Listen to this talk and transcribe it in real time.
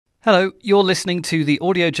Hello, you're listening to the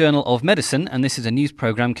Audio Journal of Medicine, and this is a news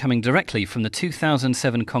programme coming directly from the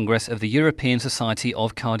 2007 Congress of the European Society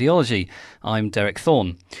of Cardiology. I'm Derek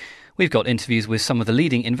Thorne. We've got interviews with some of the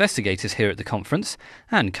leading investigators here at the conference,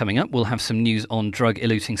 and coming up we'll have some news on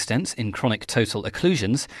drug-eluting stents in chronic total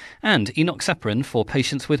occlusions and enoxaparin for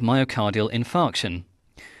patients with myocardial infarction.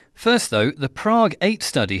 First, though, the PRAGUE-8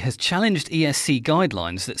 study has challenged ESC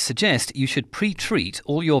guidelines that suggest you should pre-treat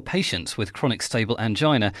all your patients with chronic stable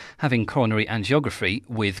angina having coronary angiography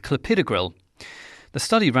with Clopidogrel. The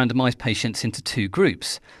study randomised patients into two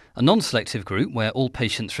groups, a non-selective group where all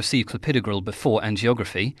patients receive Clopidogrel before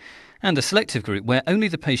angiography, and a selective group where only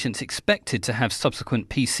the patients expected to have subsequent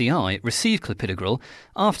PCI receive Clopidogrel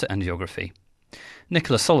after angiography.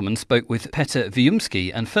 Nicola Solomon spoke with Petr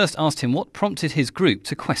Widimsky and first asked him what prompted his group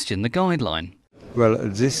to question the guideline. Well,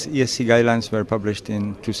 these ESC guidelines were published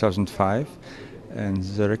in 2005, and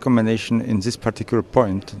the recommendation in this particular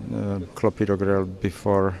point, Clopidogrel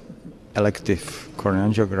before elective coronary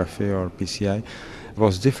angiography or PCI,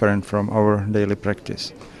 was different from our daily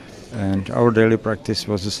practice. And our daily practice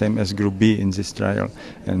was the same as Group B in this trial,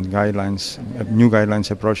 and new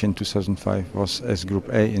guidelines approach in 2005 was as Group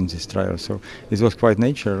A in this trial. So it was quite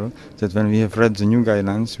natural that when we have read the new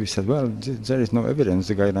guidelines, we said, well, there is no evidence.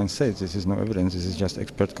 The guidelines say this is no evidence. This is just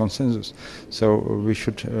expert consensus. So we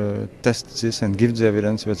should test this and give the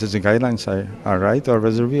evidence whether the guidelines are right or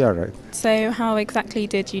whether we are right. So how exactly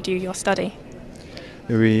did you do your study?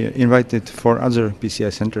 We invited 4 other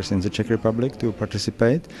PCI centers in the Czech Republic to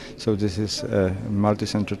participate. So this is a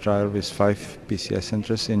multi-center trial with 5 PCI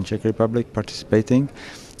centers in Czech Republic participating.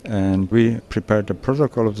 And we prepared the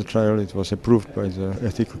protocol of the trial. It was approved by the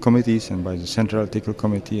ethical committees and by the Central Ethical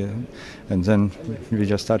Committee. And then we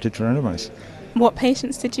just started to randomize. What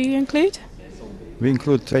patients did you include? We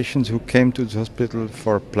include patients who came to the hospital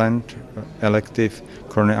for planned elective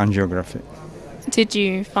coronary angiography. Did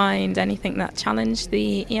you find anything that challenged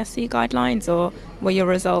the ESC guidelines, or were your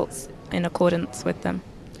results in accordance with them?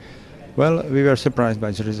 Well, we were surprised by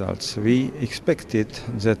the results. We expected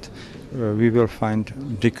that we will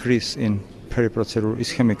find decrease in periprocedural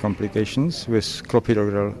ischemic complications with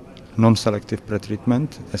Clopidogrel non-selective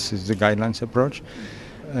pretreatment, as is the guidelines approach,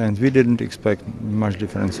 and we didn't expect much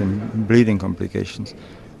difference in bleeding complications.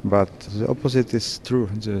 But the opposite is true.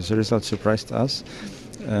 The results surprised us.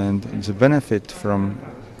 And the benefit from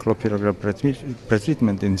Clopidogrel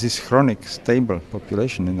pretreatment in this chronic stable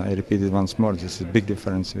population, and I repeat it once more, this is a big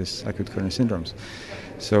difference with acute coronary syndromes.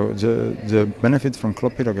 So the benefit from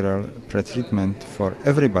Clopidogrel pretreatment for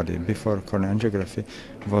everybody before coronary angiography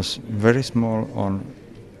was very small on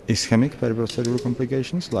ischemic periprocedural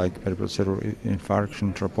complications like periprocedural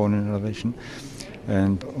infarction, troponin elevation.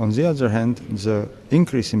 And on the other hand, the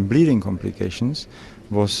increase in bleeding complications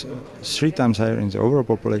was 3 times higher in the overall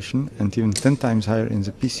population and even 10 times higher in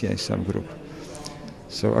the PCI subgroup.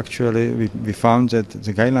 So actually we found that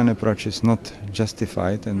the guideline approach is not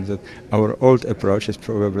justified and that our old approach is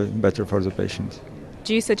probably better for the patients.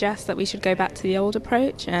 Do you suggest that we should go back to the old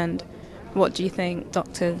approach, and what do you think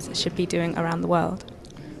doctors should be doing around the world?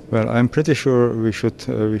 Well, I'm pretty sure we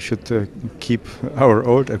should keep our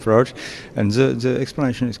old approach, and the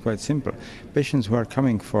explanation is quite simple. Patients who are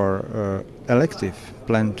coming for elective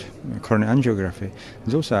planned coronary angiography,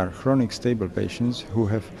 those are chronic stable patients who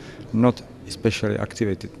have not especially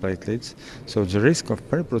activated platelets, so the risk of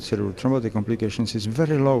periprocedural thrombotic complications is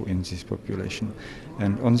very low in this population.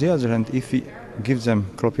 And on the other hand, if we give them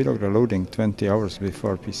Clopidogrel loading 20 hours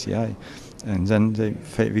before PCI, and then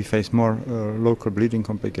we face more local bleeding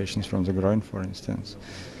complications from the groin, for instance.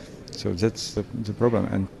 So that's the problem.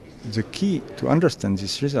 And the key to understand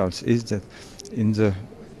these results is that in the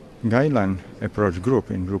guideline approach group,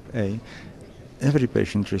 in Group A, every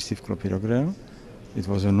patient received Clopidogrel. It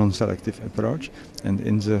was a non-selective approach. And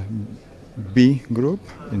in the B group,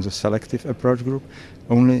 in the selective approach group,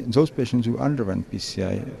 only those patients who underwent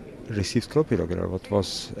PCI received Clopidogrel, what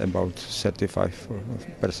was about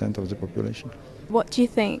 35% of the population. What do you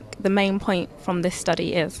think the main point from this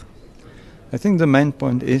study is? I think the main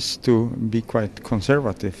point is to be quite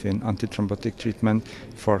conservative in antithrombotic treatment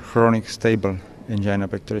for chronic stable angina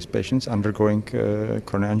pectoris patients undergoing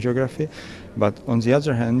coronary angiography. But on the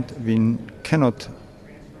other hand, we cannot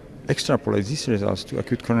extrapolate these results to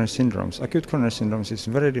acute coronary syndromes. Acute coronary syndromes is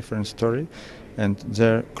a very different story, and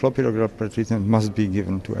their Clopidogrel pretreatment must be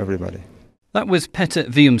given to everybody. That was Petr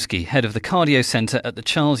Widimsky, head of the Cardio Centre at the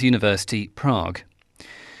Charles University, Prague.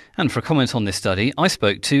 And for a comment on this study, I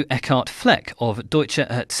spoke to Eckart Fleck of Deutsches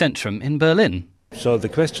Herzzentrum in Berlin. So the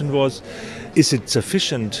question was, is it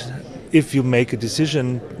sufficient if you make a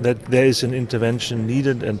decision that there is an intervention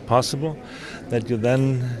needed and possible, that you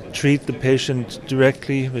then treat the patient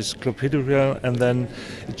directly with Clopidogrel and then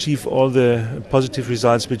achieve all the positive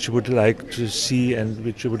results which you would like to see and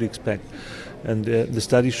which you would expect. And the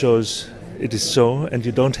study shows it is so, and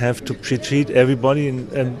you don't have to pre-treat everybody,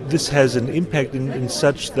 and this has an impact in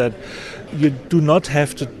such that you do not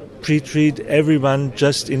have to pre-treat everyone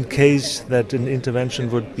just in case that an intervention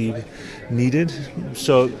would be needed.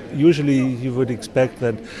 So usually you would expect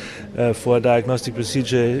that for a diagnostic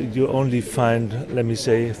procedure you only find, let me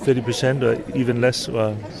say, 30% or even less,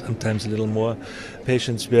 or sometimes a little more,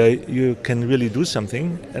 patients where you can really do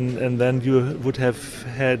something, and then you would have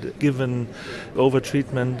had given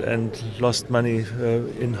over-treatment and lost money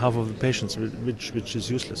in half of the patients, which is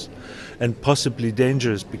useless and possibly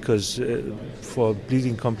dangerous, because for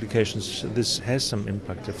bleeding complications this has some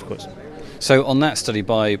impact, of course. So on that study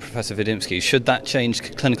by Professor Widimsky, should that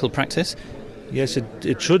change clinical practice? Yes,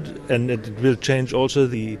 it should, and it will change also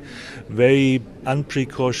the very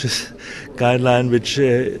unprecautious guideline which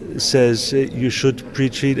says you should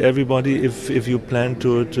pre-treat everybody if you plan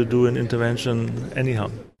to do an intervention anyhow.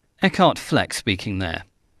 Eckart Fleck speaking there.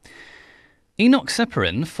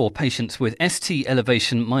 Enoxaparin for patients with ST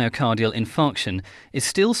elevation myocardial infarction is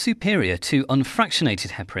still superior to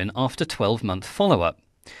unfractionated heparin after 12-month follow-up.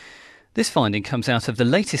 This finding comes out of the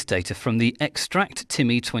latest data from the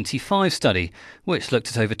ExTRACT-TIMI 25 study, which looked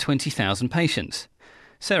at over 20,000 patients.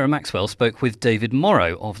 Sarah Maxwell spoke with David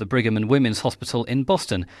Morrow of the Brigham and Women's Hospital in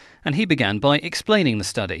Boston, and he began by explaining the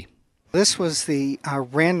study. This was the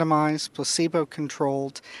randomized,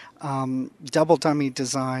 placebo-controlled, double-dummy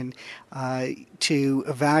design to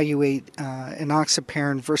evaluate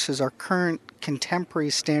enoxaparin versus our current contemporary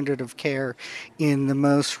standard of care in the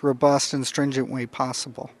most robust and stringent way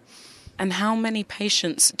possible. And how many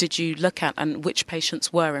patients did you look at, and which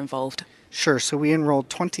patients were involved? Sure. So we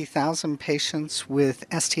enrolled 20,000 patients with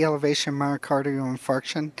ST elevation myocardial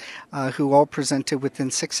infarction who all presented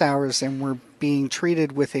within 6 hours and were being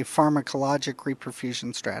treated with a pharmacologic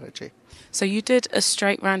reperfusion strategy. So you did a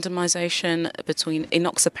straight randomization between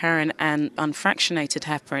enoxaparin and unfractionated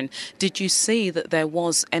heparin. Did you see that there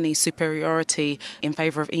was any superiority in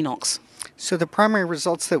favor of enox? So the primary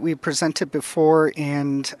results that we presented before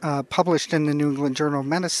and published in the New England Journal of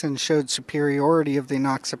Medicine showed superiority of the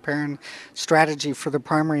enoxaparin strategy for the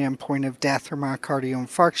primary endpoint of death or myocardial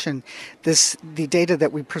infarction. The data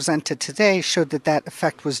that we presented today showed that that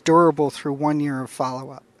effect was durable through 1 year of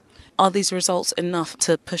follow-up. Are these results enough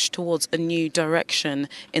to push towards a new direction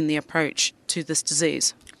in the approach to this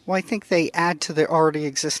disease? Well, I think they add to the already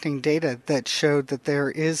existing data that showed that there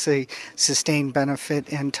is a sustained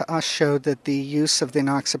benefit, and to us showed that the use of the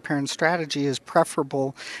enoxaparin strategy is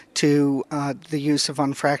preferable to the use of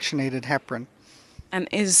unfractionated heparin. And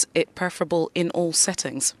is it preferable in all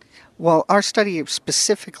settings? Well, our study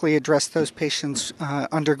specifically addressed those patients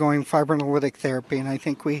undergoing fibrinolytic therapy, and I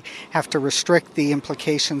think we have to restrict the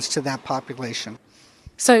implications to that population.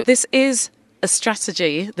 So this is a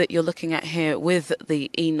strategy that you're looking at here with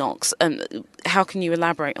the enox. How can you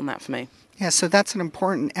elaborate on that for me? Yeah, so that's an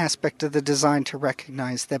important aspect of the design to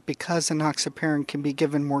recognize, that because enoxaparin can be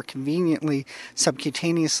given more conveniently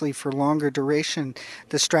subcutaneously for longer duration,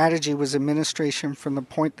 the strategy was administration from the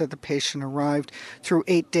point that the patient arrived through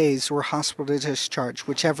 8 days or hospital discharge,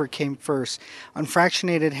 whichever came first.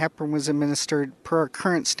 Unfractionated heparin was administered per our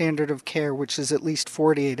current standard of care, which is at least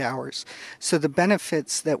 48 hours. So the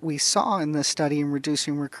benefits that we saw in this study in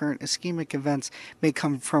reducing recurrent ischemic events may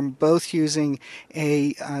come from both using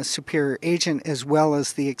a superior agent as well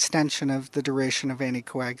as the extension of the duration of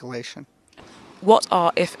anticoagulation. What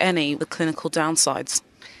are, if any, the clinical downsides?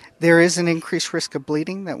 There is an increased risk of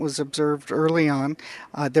bleeding that was observed early on.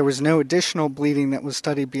 There was no additional bleeding that was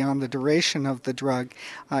studied beyond the duration of the drug,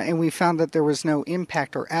 and we found that there was no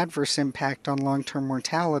impact or adverse impact on long-term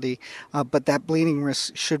mortality, but that bleeding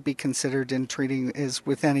risk should be considered in treating as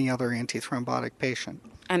with any other antithrombotic patient.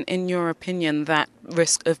 And in your opinion, that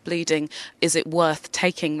risk of bleeding, is it worth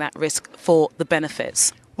taking that risk for the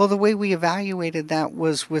benefits? Well, the way we evaluated that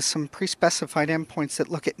was with some pre-specified endpoints that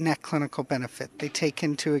look at net clinical benefit. They take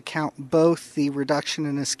into account both the reduction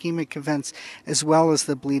in ischemic events as well as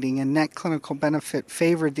the bleeding, and net clinical benefit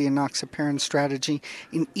favored the enoxaparin strategy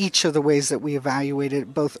in each of the ways that we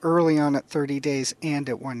evaluated, both early on at 30 days and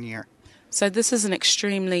at 1 year. So this is an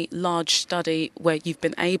extremely large study where you've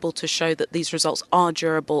been able to show that these results are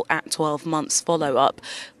durable at 12 months follow-up.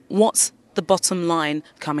 What's the bottom line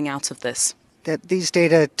coming out of this? That these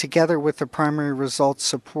data, together with the primary results,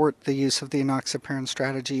 support the use of the enoxaparin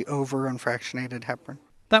strategy over unfractionated heparin.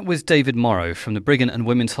 That was David Morrow from the Brigham and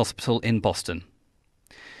Women's Hospital in Boston.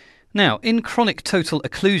 Now, in chronic total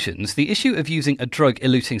occlusions, the issue of using a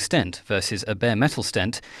drug-eluting stent versus a bare metal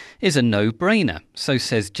stent is a no-brainer, so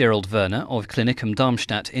says Gerald Werner of Klinikum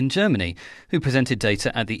Darmstadt in Germany, who presented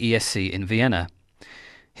data at the ESC in Vienna.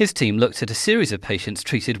 His team looked at a series of patients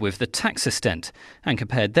treated with the taxa stent and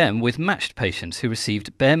compared them with matched patients who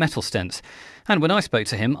received bare metal stents. And when I spoke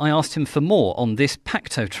to him, I asked him for more on this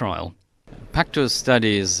PACTO trial. PACTO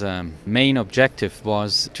study's main objective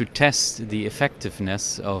was to test the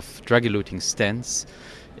effectiveness of drug-eluting stents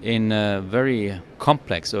in a very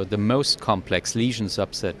complex, or the most complex lesion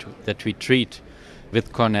subset that we treat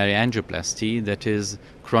with coronary angioplasty, that is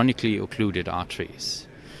chronically occluded arteries.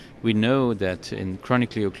 We know that in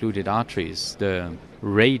chronically occluded arteries, the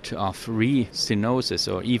rate of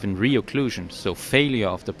re-stenosis or even re-occlusion, so failure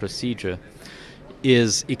of the procedure,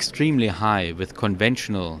 is extremely high with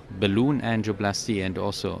conventional balloon angioplasty and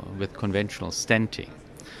also with conventional stenting.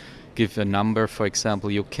 Give a number, for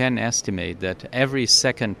example, you can estimate that every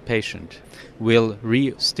second patient will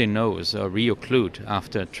re-stenose or re-occlude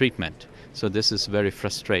after treatment. So this is very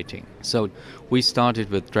frustrating. So we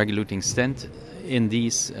started with drug-eluting stent. In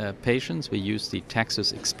these patients, we used the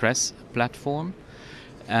Taxus Express platform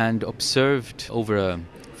and observed over a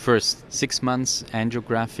first 6 months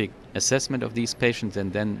angiographic assessment of these patients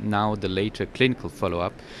and then now the later clinical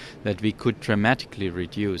follow-up that we could dramatically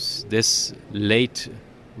reduce this late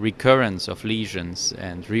recurrence of lesions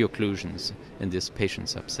and reocclusions in this patient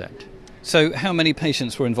subset. So how many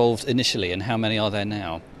patients were involved initially and how many are there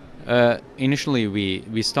now? Initially,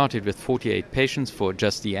 we started with 48 patients for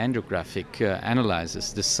just the angiographic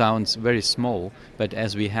analysis. This sounds very small, but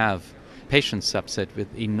as we have patient subset with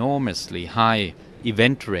enormously high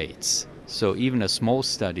event rates, so even a small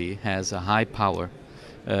study has a high power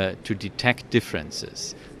to detect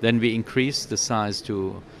differences. Then we increased the size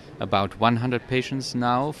to about 100 patients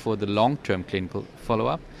now for the long-term clinical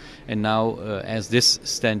follow-up. And now, as this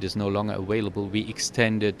stent is no longer available, we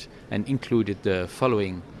extended and included the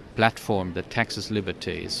following platform, the Taxus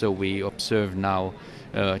Liberté. So we observe now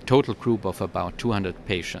a total group of about 200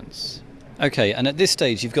 patients. Okay, and at this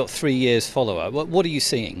stage you've got 3 years follow-up. What are you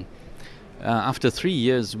seeing? After 3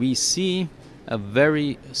 years, we see a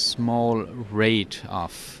very small rate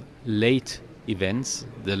of late events,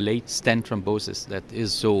 the late stent thrombosis that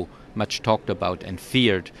is so much talked about and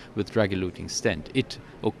feared with drug-eluting stent. It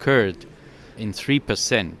occurred in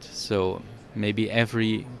 3%, so maybe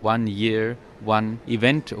every 1 year one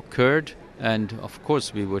event occurred, and of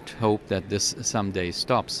course we would hope that this someday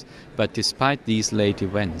stops. But despite these late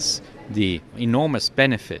events, the enormous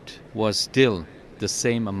benefit was still the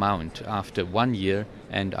same amount after 1 year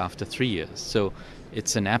and after 3 years. So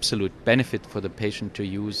it's an absolute benefit for the patient to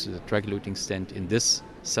use the drug-eluting stent in this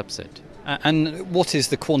subset. And what is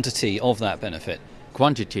the quantity of that benefit?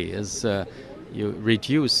 Quantity is you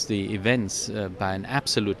reduce the events by an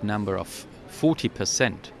absolute number of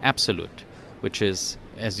 40%, absolute, which is,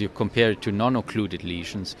 as you compare it to non-occluded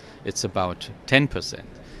lesions, it's about 10%.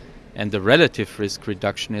 And the relative risk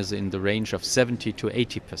reduction is in the range of 70 to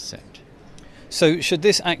 80%. So should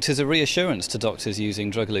this act as a reassurance to doctors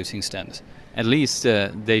using drug-eluting stents? At least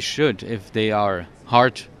they should, if they are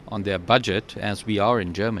hard on their budget, as we are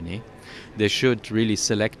in Germany, they should really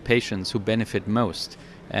select patients who benefit most.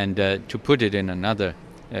 And to put it in another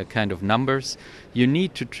kind of numbers, you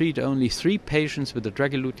need to treat only 3 patients with a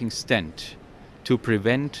drug-eluting stent to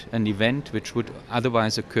prevent an event which would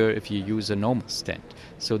otherwise occur if you use a normal stent.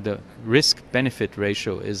 So the risk-benefit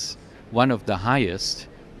ratio is one of the highest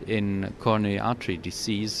in coronary artery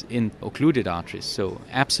disease in occluded arteries. So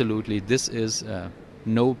absolutely this is a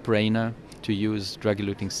no-brainer to use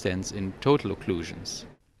drug-eluting stents in total occlusions.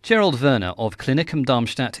 Gerald Werner of Klinikum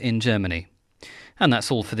Darmstadt in Germany. And that's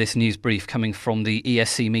all for this news brief coming from the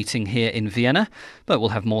ESC meeting here in Vienna, but we'll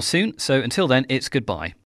have more soon, so until then it's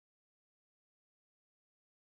goodbye.